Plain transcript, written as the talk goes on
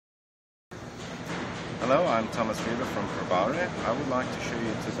Hello, I'm Thomas Rieder from Probare. I would like to show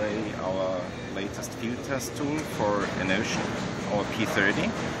you today our latest field test tool for Enocean, our P-30.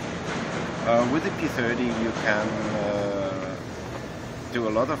 With the P-30 you can do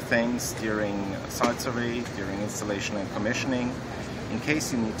a lot of things during site survey, during installation and commissioning, in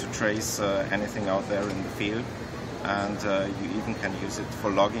case you need to trace anything out there in the field, and you even can use it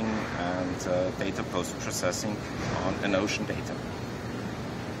for logging and data post-processing on Enocean data.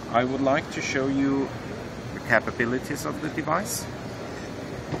 I would like to show you the capabilities of the device.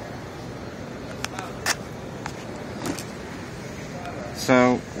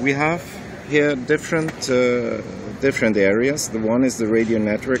 So we have here different areas. The one is the radio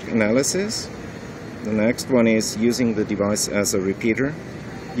network analysis. The next one is using the device as a repeater.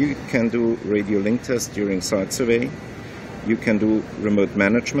 You can do radio link tests during site survey. You can do remote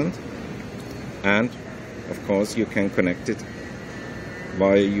management, and of course you can connect it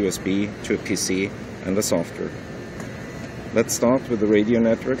via USB to a PC and a software. Let's start with the radio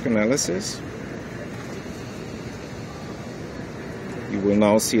network analysis. You will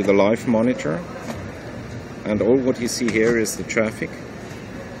now see the live monitor, and all what you see here is the traffic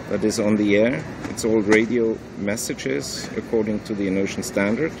that is on the air. It's all radio messages according to the Enocean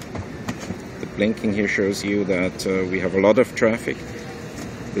standard. The blinking here shows you that we have a lot of traffic.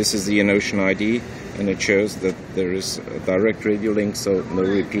 This is the Enocean Id, and it shows that there is a direct radio link, so no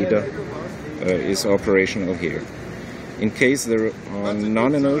repeater is operational here. In case there are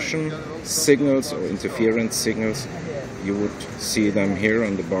non-Enocean signals or interference signals, you would see them here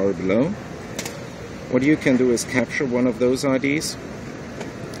on the bar below. What you can do is capture one of those IDs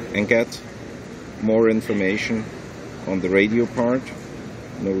and get more information on the radio part,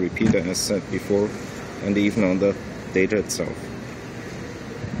 no repeater as said before, and even on the data itself.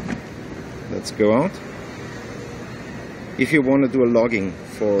 Let's go out. If you want to do a logging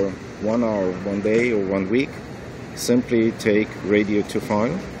for 1 hour, 1 day or 1 week, simply take radio to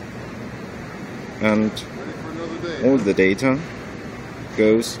file, and all the data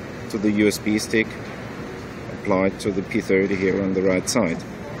goes to the USB stick applied to the P-30 here on the right side.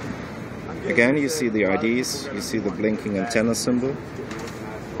 Again, you see the IDs, you see the blinking antenna symbol.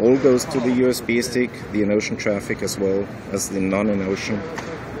 All goes to the USB stick, the Enocean traffic as well as the non-Enocean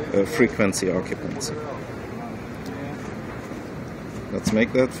frequency occupancy. Let's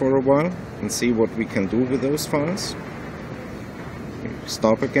make that for a while and see what we can do with those files.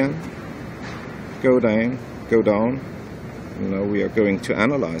 Stop again, go down, and now we are going to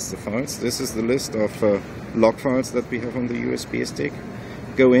analyze the files. This is the list of log files that we have on the USB stick.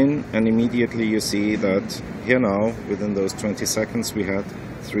 Go in, and immediately you see that here now, within those 20 seconds, we had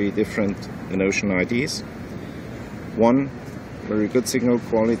 3 different Enocean IDs. One very good signal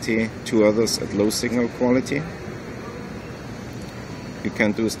quality, 2 others at low signal quality. You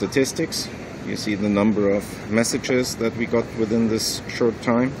can do statistics. You see the number of messages that we got within this short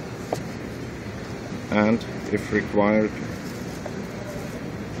time. And if required,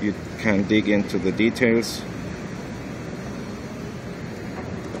 you can dig into the details.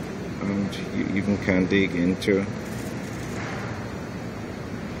 And you even can dig into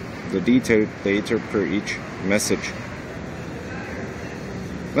the detailed data per each message.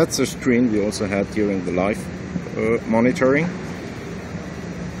 That's a screen we also had during the live monitoring.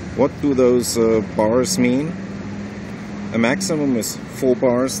 What do those bars mean? A maximum is 4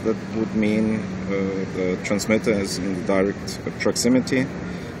 bars. That would mean the transmitter is in the direct proximity.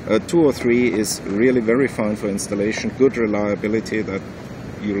 2 or 3 is really very fine for installation, good reliability that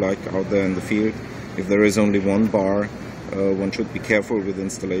you like out there in the field. If there is only 1 bar, one should be careful with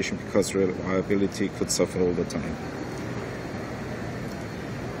installation because reliability could suffer all the time.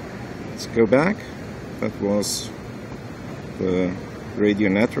 Let's go back. That was the radio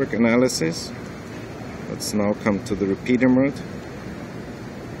network analysis. Let's now come to the repeater mode.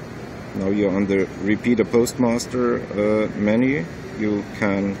 Now you're on the repeater postmaster menu. You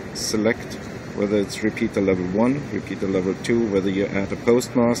can select whether it's repeater level 1, repeater level 2, whether you add a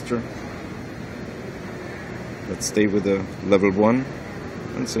postmaster. Let's stay with the level 1,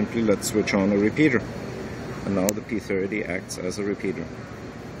 and simply let's switch on a repeater. And now the P-30 acts as a repeater.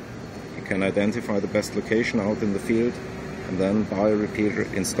 You can identify the best location out in the field, and then buy a repeater,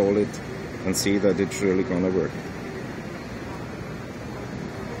 install it, and see that it's really gonna work.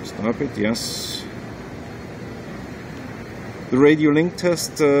 Stop it, yes. The radio link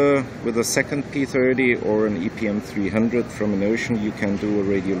test with a second P-30 or an EPM 300 from Enocean, you can do a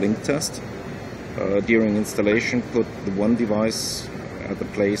radio link test. During installation, put the one device at the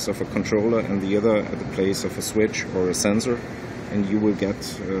place of a controller and the other at the place of a switch or a sensor, and you will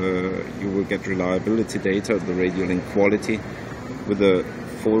get reliability data, the radio link quality, with a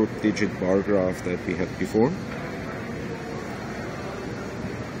 4-digit bar graph that we had before.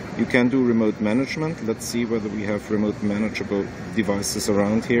 You can do remote management. Let's see whether we have remote manageable devices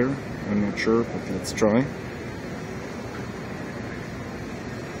around here. I'm not sure, but let's try.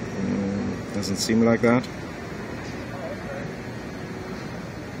 Doesn't seem like that.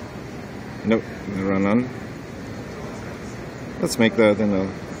 No, there are none. Let's make that in a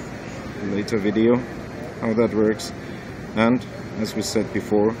later video, how that works. And as we said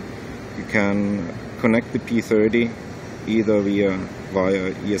before, you can connect the P-30 either via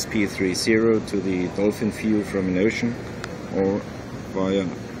ESP30 to the Dolphin view from Enocean, or via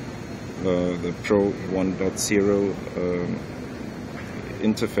the Pro 1.0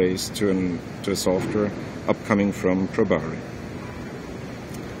 interface to a software upcoming from Probare.